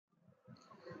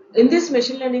In this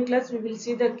machine learning class, we will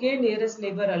see the k-nearest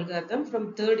neighbor algorithm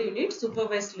from third unit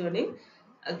supervised learning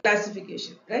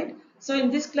classification, right? So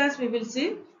in this class, we will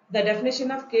see the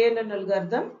definition of kNN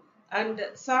algorithm and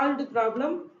solve the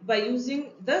problem by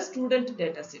using the student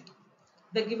dataset,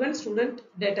 the given student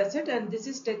dataset, and this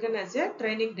is taken as a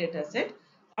training dataset.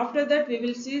 After that, we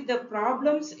will see the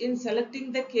problems in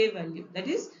selecting the k value, that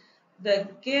is the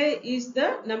k is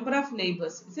the number of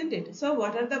neighbors, isn't it? So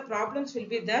what are the problems will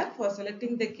be there for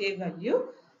selecting the k value?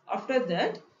 After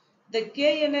that, the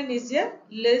kNN is a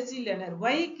lazy learner.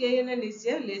 Why kNN is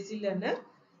a lazy learner?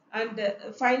 And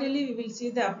finally, we will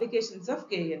see the applications of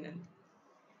kNN.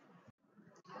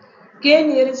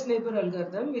 K-nearest neighbor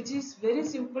algorithm, which is very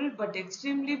simple but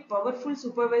extremely powerful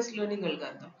supervised learning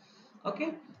algorithm.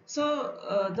 Okay, so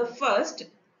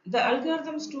the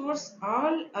algorithm stores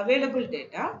all available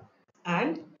data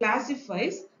and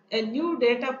classifies a new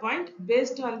data point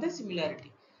based on the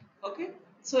similarity. Okay,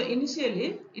 so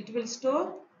initially it will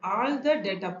store all the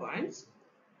data points,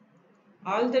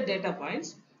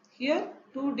 here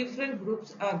two different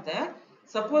groups are there.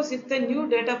 Suppose if the new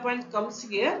data point comes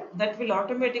here, that will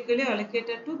automatically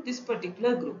allocated to this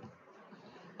particular group.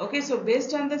 Okay, so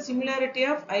based on the similarity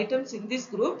of items in this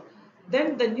group,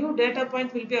 then the new data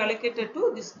point will be allocated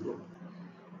to this group.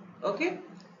 Okay,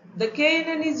 the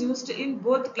kNN is used in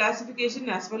both classification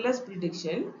as well as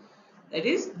prediction, that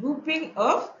is grouping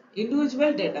of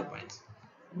individual data points.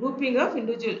 Grouping of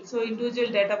individual, so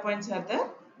individual data points are there,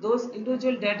 those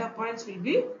individual data points will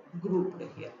be grouped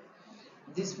here.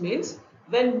 This means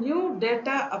when new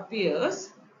data appears,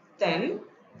 then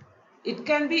it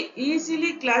can be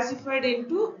easily classified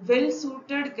into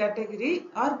well-suited category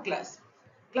or class.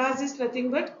 Class is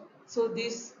nothing but, so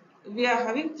this we are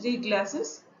having three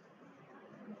classes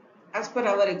as per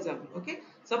our example. Okay,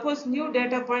 suppose new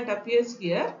data point appears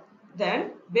here,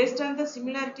 then based on the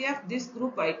similarity of this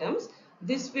group items,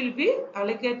 this will be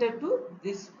allocated to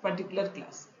this particular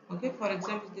class. Okay, for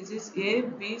example, this is A,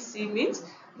 B, C, means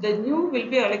the new will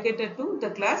be allocated to the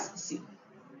class C.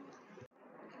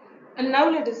 And now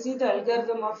let us see the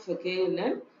algorithm of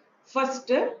kNN. First,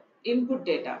 input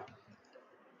data.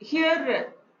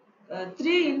 Here,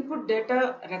 three input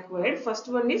data required. First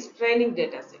one is training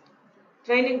data set.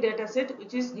 Training data set,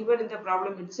 which is given in the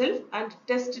problem itself, and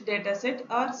test data set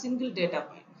or single data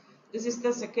point. This is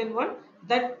the second one,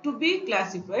 that to be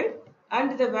classified,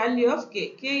 and the value of k.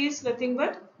 K is nothing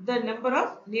but the number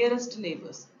of nearest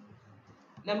neighbors.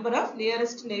 Number of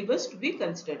nearest neighbors to be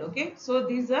considered. Okay, so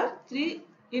these are three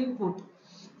input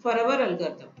for our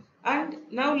algorithm. And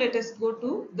now let us go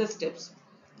to the steps.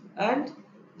 And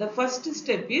the first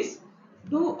step is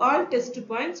do all test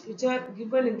points which are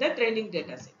given in the training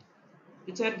data set,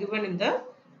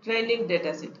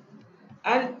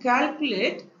 and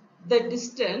calculate the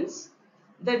distance.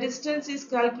 The distance is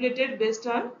calculated based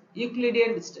on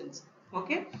Euclidean distance,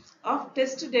 okay, of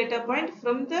test data point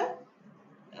from the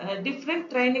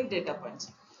different training data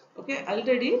points. Okay,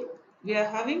 already we are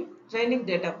having training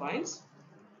data points.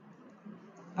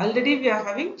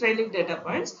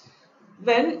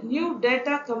 When new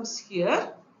data comes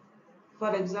here,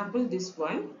 for example this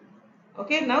one,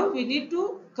 okay, now we need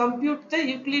to compute the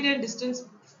Euclidean distance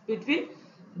between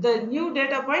the new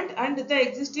data point and the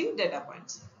existing data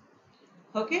points.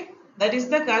 Okay, that is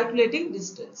the calculating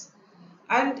distance,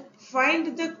 and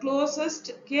find the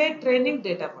closest k training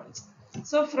data points.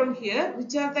 So from here,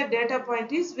 which are the data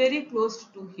point is very close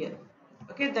to here,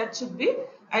 okay, that should be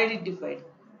identified.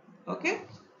 Okay,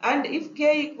 and if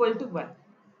k equal to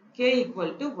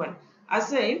 1,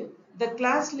 assign the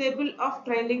class label of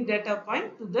training data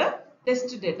point to the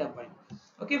test data point.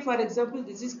 Okay, for example,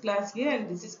 this is class A and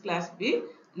this is class B.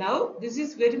 Now this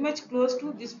is very much close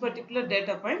to this particular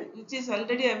data point which is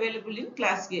already available in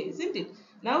class A, isn't it?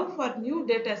 Now for new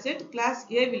data set, class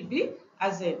A will be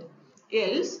assigned,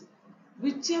 else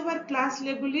whichever class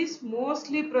label is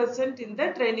mostly present in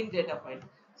the training data point.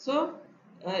 So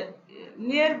uh,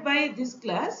 nearby this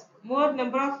class, more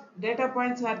number of data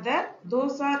points are there,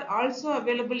 those are also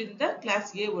available in the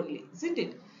class A only, isn't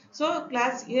it? So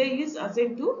class A is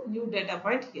assigned to new data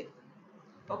point here.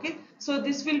 Okay, so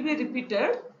this will be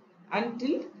repeated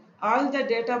until all the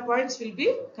data points will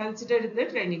be considered in the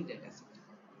training data set.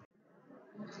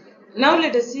 Now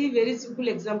let us see very simple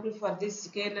example for this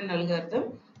kNN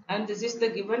algorithm, and this is the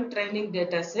given training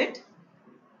data set.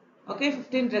 Okay,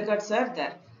 15 records are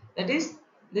there. That is,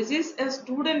 this is a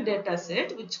student data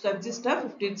set which consists of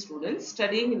 15 students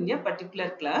studying in a particular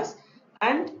class,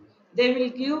 and they will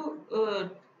give,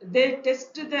 they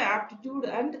test the aptitude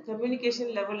and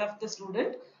communication level of the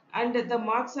student, and the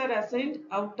marks are assigned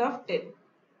out of 10.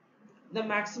 the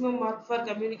maximum mark for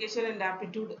communication and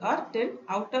aptitude are 10.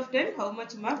 Out of 10, how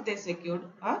much mark they secured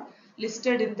are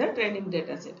listed in the training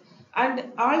data set.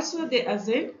 And also they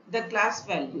assign the class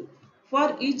value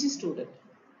for each student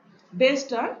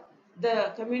based on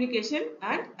the communication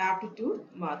and aptitude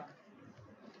mark.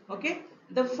 Okay,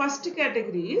 the first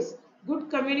category is good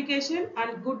communication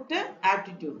and good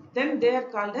aptitude. Then they are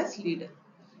called as leader.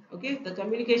 Okay, the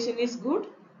communication is good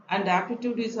and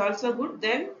aptitude is also good.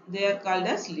 Then they are called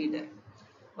as leader.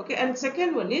 Okay, and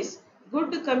second one is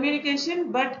good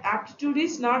communication but aptitude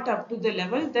is not up to the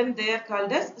level. Then they are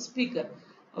called as speaker.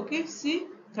 Okay, see,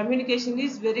 communication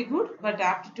is very good but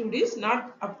aptitude is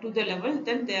not up to the level.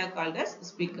 Then they are called as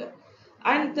speaker.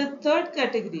 And the third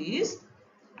category is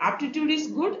aptitude is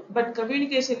good but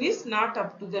communication is not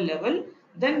up to the level.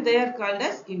 Then they are called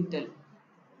as intel.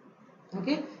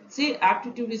 Okay, see,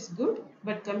 aptitude is good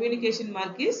but communication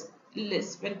mark is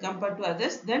less when compared to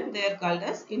others. Then they are called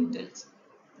as intels.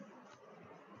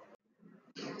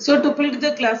 So to build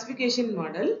the classification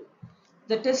model,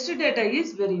 the test data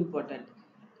is very important.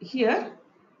 Here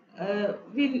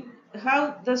we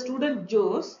have the student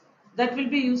JOs that will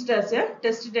be used as a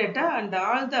test data, and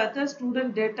all the other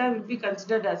student data will be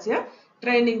considered as a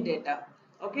training data.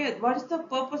 Okay, what is the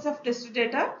purpose of test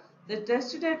data? The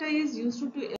test data is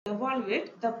used to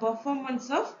evaluate the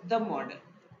performance of the model.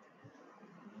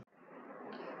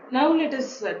 Now let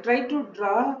us try to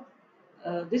draw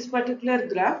this particular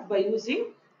graph by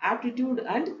using aptitude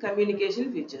and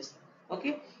communication features.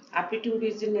 Okay, aptitude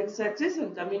is in x-axis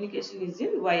and communication is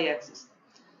in y-axis.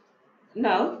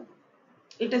 Now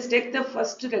let us take the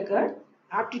first record.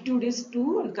 Aptitude is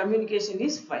 2 and communication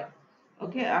is 5.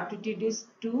 Okay, aptitude is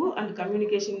 2 and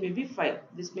communication may be 5.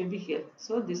 This may be here.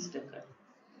 So this record.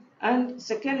 And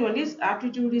second one is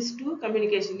aptitude is 2,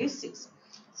 communication is 6.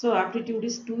 So aptitude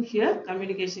is 2 here,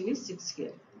 communication is 6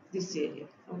 here, this area.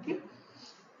 Okay.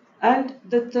 And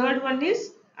the third one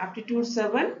is aptitude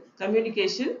 7,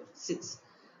 communication 6.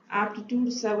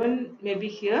 Aptitude 7 may be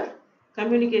here,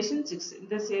 communication 6 in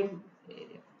the same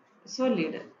area. So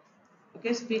leader.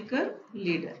 Okay, speaker,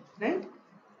 leader, right?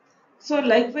 So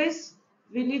likewise,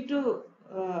 we need to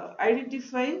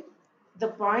identify the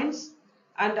points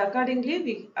and accordingly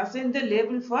we assign the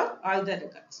label for all the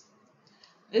records,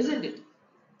 isn't it?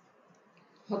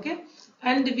 Okay,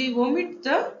 and we omit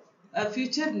the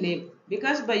future name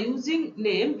because by using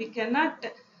name we cannot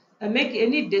make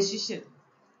any decision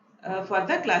for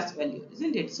the class value,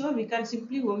 isn't it? So we can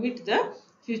simply omit the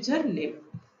future name.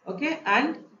 Okay,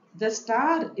 and the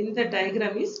star in the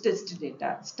diagram is test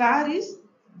data. Star is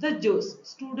the JOS,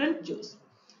 student JOS.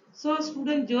 So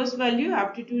student JOS value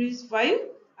aptitude is 5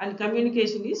 and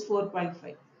communication is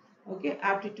 4.5. Okay,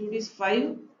 aptitude is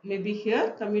 5 maybe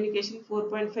here, communication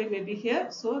 4.5 maybe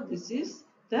here. So this is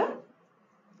the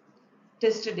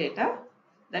test data,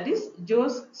 that is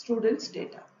JOS students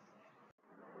data.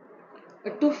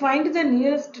 To find the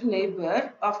nearest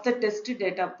neighbor of the test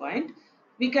data point,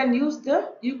 we can use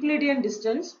the Euclidean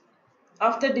distance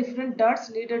of the different dots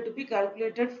needed to be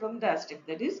calculated from the asterisk.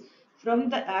 That is, from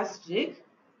the asterisk,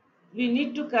 we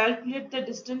need to calculate the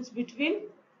distance between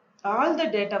all the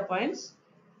data points.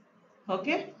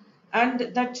 Okay, and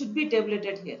that should be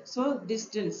tabulated here. So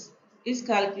distance is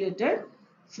calculated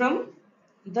from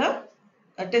the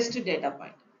test data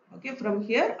point. Okay, from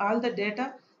here all the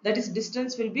data, that is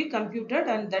distance, will be computed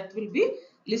and that will be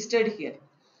listed here.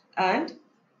 And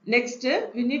next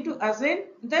we need to assign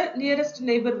the nearest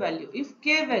neighbor value. If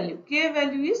k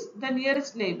value is the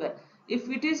nearest neighbor. If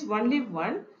it is only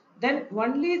 1, then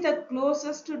only the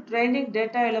closest to training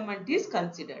data element is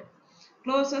considered.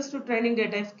 Closest to training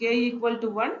data, if k equal to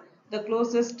 1, the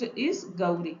closest is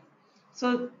Gauri.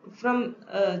 So from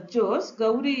JOS,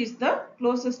 Gauri is the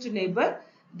closest neighbor.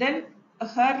 Then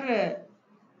her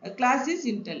class is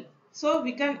Intel. So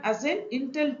we can assign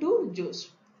Intel to JOS.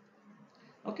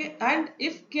 Okay, and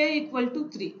if k equal to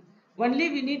 3, only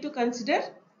we need to consider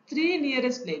 3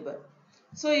 nearest neighbor.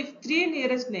 So if 3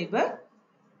 nearest neighbor,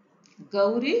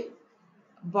 Gauri,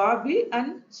 Bobby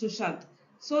and Sushant.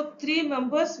 So 3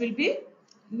 members will be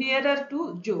nearer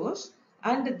to JOS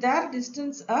and their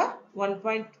distance are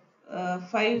 1.500,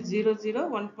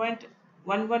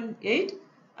 1.118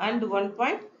 and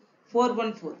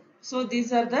 1.414. So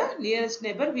these are the nearest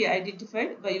neighbor we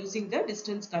identified by using the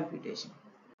distance computation.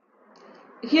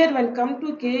 Here when come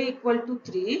to k equal to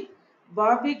 3,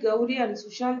 Bobby, Gauri and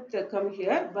Sushant come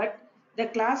here, but the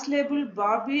class label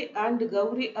Bobby and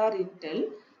Gauri are Intel,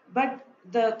 but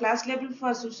the class label for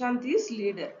Sushant is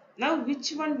leader. Now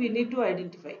which one we need to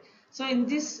identify? So in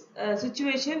this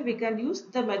situation we can use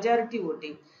the majority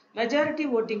voting. Majority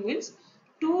voting means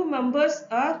 2 members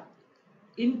are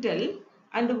Intel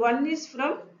and one is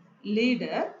from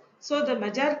leader. So the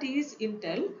majority is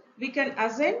Intel. We can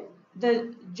assign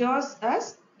the JAWS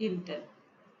as Intel.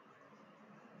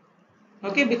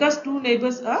 Okay, because two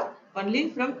neighbors are only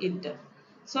from Intel.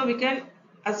 So we can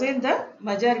assign the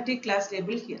majority class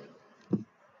label here.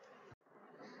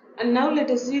 And now let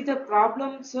us see the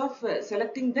problems of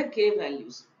selecting the k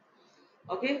values.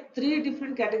 Okay, three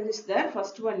different categories there.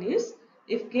 First one is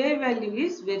if k value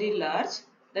is very large,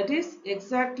 that is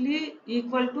exactly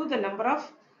equal to the number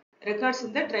of records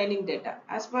in the training data.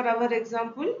 As per our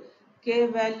example, k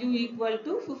value equal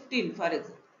to 15 for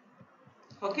example.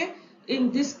 Okay,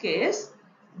 in this case,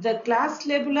 the class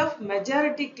label of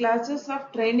majority classes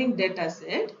of training data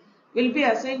set will be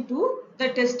assigned to the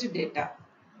test data.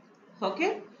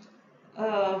 Okay,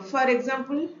 for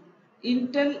example,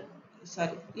 Intel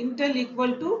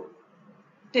equal to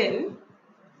 10,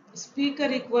 speaker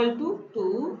equal to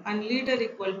 2 and leader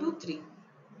equal to 3.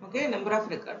 Okay, number of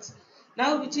records.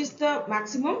 Now which is the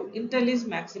maximum? Intel is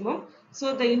maximum.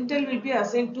 So the Intel will be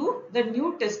assigned to the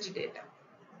new test data.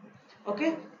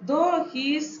 Okay, though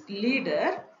he is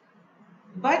leader,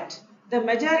 but the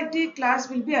majority class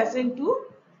will be assigned to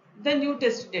the new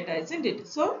test data, isn't it?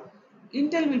 So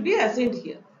Intel will be assigned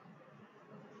here.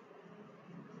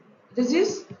 This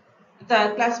is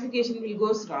the classification will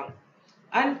goes wrong.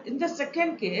 And in the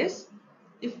second case,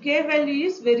 if k value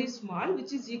is very small,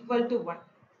 which is equal to 1,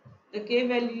 the k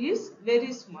value is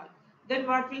very small, then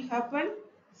what will happen?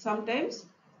 Sometimes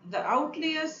the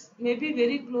outliers may be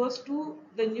very close to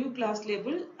the new class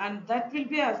label, and that will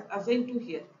be assigned to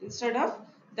here. Instead of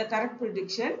the correct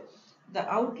prediction, the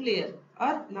outlier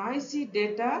or noisy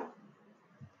data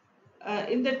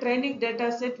in the training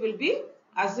data set will be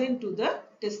assigned to the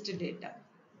test data.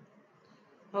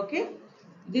 Okay,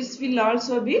 this will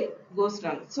also be goes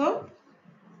wrong. So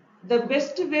the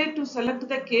best way to select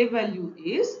the k value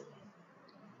is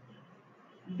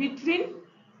between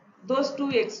those two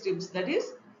extremes, that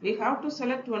is we have to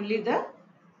select only the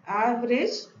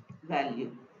average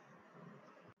value.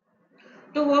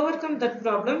 To overcome that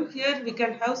problem, here we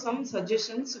can have some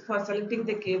suggestions for selecting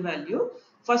the k value.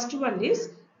 First one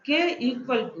is k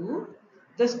equal to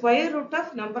the square root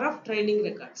of number of training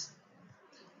records.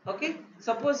 Okay,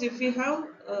 suppose if we have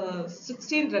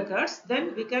 16 records,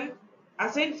 then we can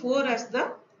assign 4 as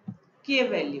the k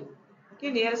value,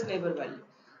 okay, nearest neighbor value.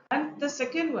 And the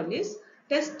second one is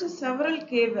test several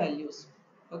k values.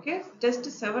 Okay, test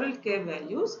several k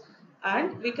values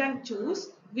and we can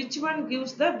choose which one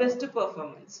gives the best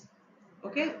performance.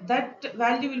 Okay, that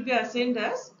value will be assigned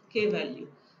as k value.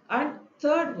 And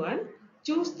third one,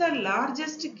 choose the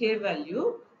largest k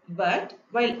value, but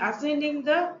while assigning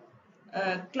the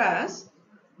class,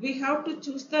 we have to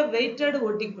choose the weighted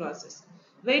voting process.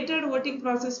 Weighted voting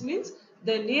process means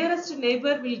the nearest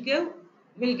neighbor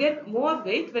will get more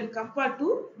weight when compared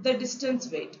to the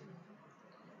distance weight.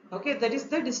 Okay, that is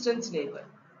the distance neighbor.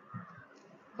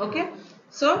 Okay,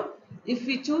 so if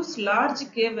we choose large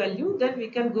k value, then we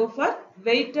can go for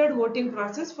weighted voting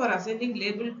process for assigning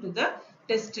label to the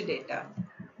test data.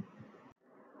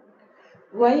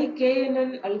 Why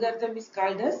kNN algorithm is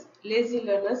called as lazy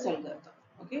learners algorithm?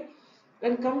 Okay,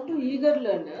 when come to eager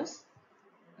learners,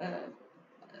 uh,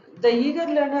 the eager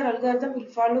learner algorithm will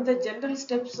follow the general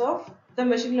steps of the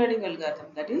machine learning algorithm.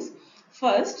 That is,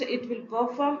 first it will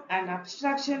perform an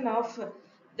abstraction of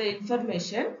the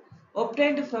information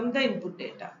obtained from the input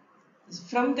data.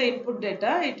 From the input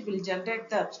data, it will generate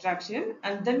the abstraction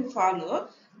and then follow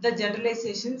the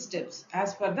generalization steps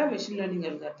as per the machine learning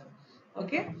algorithm.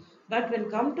 Okay, but when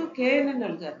come to kNN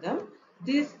algorithm,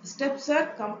 these steps are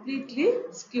completely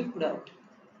skipped out.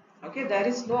 Okay, there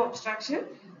is no abstraction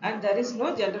and there is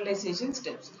no generalization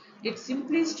steps. It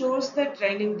simply stores the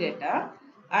training data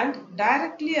and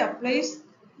directly applies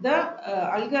the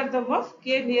algorithm of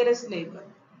k-nearest neighbor,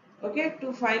 okay,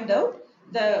 to find out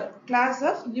the class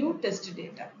of new test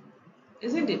data,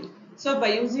 isn't it? So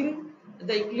by using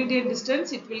the Euclidean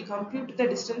distance, it will compute the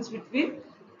distance between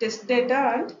test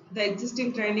data and the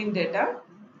existing training data.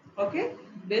 Okay,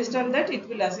 based on that it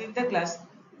will assign the class,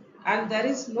 and there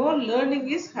is no learning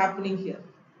is happening here.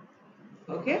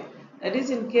 Okay, that is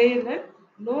in kNN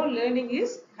no learning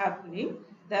is happening,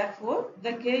 therefore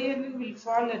the kNN will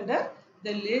fall under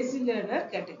the lazy learner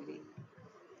category.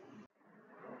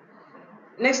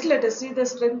 Next, let us see the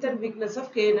strength and weakness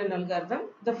of kNN algorithm.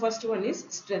 The first one is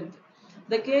strength.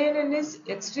 The kNN is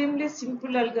extremely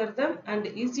simple algorithm and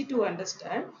easy to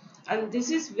understand, and this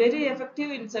is very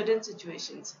effective in certain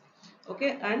situations.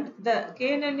 Okay, and the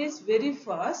kNN is very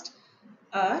fast,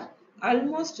 or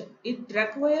almost it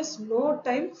requires no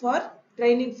time for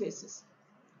training phases.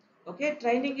 Okay,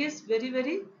 training is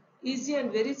very easy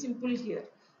and very simple here.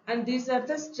 And these are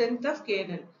the strength of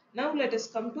kNN. Now let us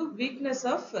come to weakness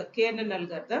of kNN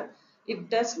algorithm. It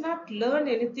does not learn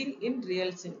anything in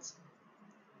real sense.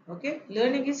 Okay,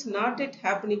 learning is not yet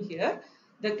happening here.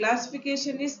 The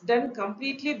classification is done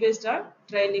completely based on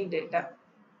training data.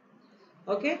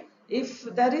 Okay, if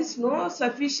there is no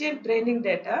sufficient training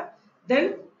data,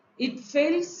 then it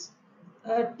fails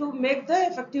to make the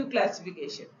effective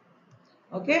classification.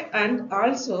 Okay, and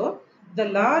also the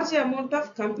large amount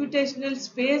of computational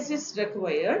space is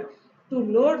required to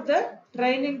load the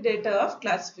training data of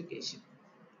classification.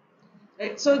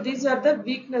 Right, so these are the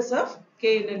weakness of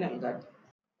kNN algorithm.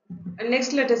 And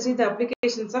next let us see the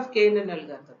applications of kNN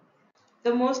algorithm.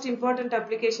 The most important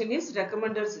application is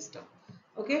recommender system.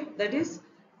 Okay, that is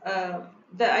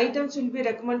the items will be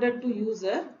recommended to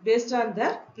user based on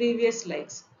their previous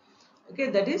likes. Okay,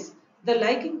 that is the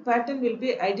liking pattern will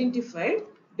be identified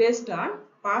based on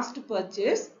past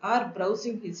purchase or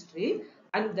browsing history,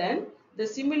 and then the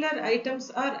similar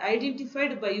items are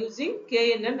identified by using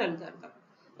kNN algorithm.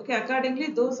 Okay, accordingly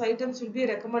those items will be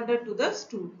recommended to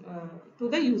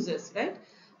the users, right?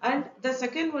 And the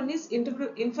second one is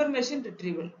information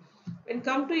retrieval. When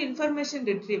come to information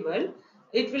retrieval,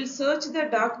 it will search the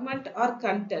document or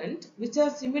content which are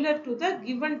similar to the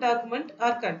given document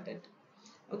or content.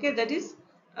 Okay, that is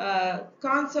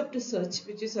concept search,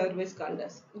 which is always called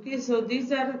as. Okay, so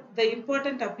these are the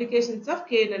important applications of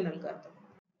kNN algorithm.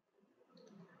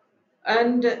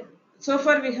 And so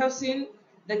far we have seen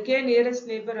the k-nearest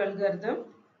neighbor algorithm,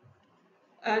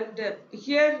 and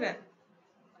here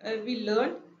we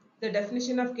learned the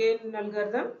definition of kNN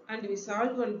algorithm, and we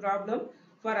solved one problem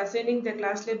for assigning the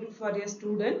class label for a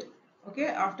student. Okay,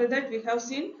 after that we have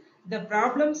seen the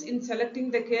problems in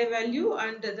selecting the k value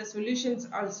and the solutions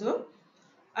also,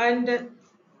 and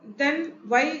then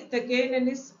why the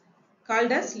kNN is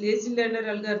called as lazy learner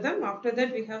algorithm. After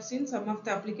that we have seen some of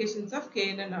the applications of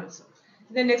kNN also.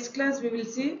 In the next class we will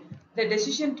see the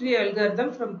decision tree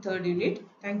algorithm from third unit.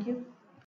 Thank you.